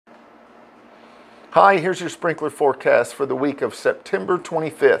Hi, here's your sprinkler forecast for the week of September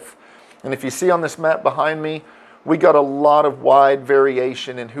 25th. And if you see on this map behind me, we got a lot of wide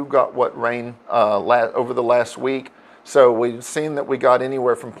variation in who got what rain over the last week. So we've seen that we got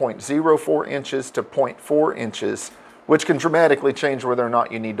anywhere from 0.04 inches to 0.4 inches, which can dramatically change whether or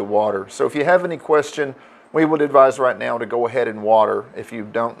not you need to water. So if you have any question, we would advise right now to go ahead and water. If you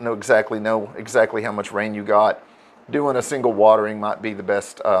don't know exactly how much rain you got, doing a single watering might be the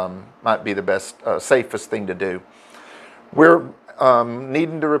best, safest thing to do. We're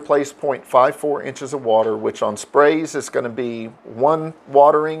needing to replace 0.54 inches of water, which on sprays is going to be 1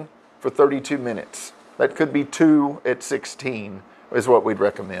 watering for 32 minutes. That could be 2 at 16 is what we'd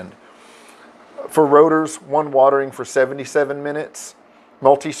recommend. For rotors, 1 watering for 77 minutes.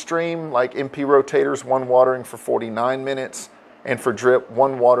 Multi-stream, like MP rotators, 1 watering for 49 minutes. And for drip,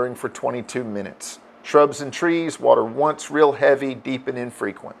 1 watering for 22 minutes. Shrubs and trees, water once, real heavy, deep and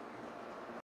infrequent.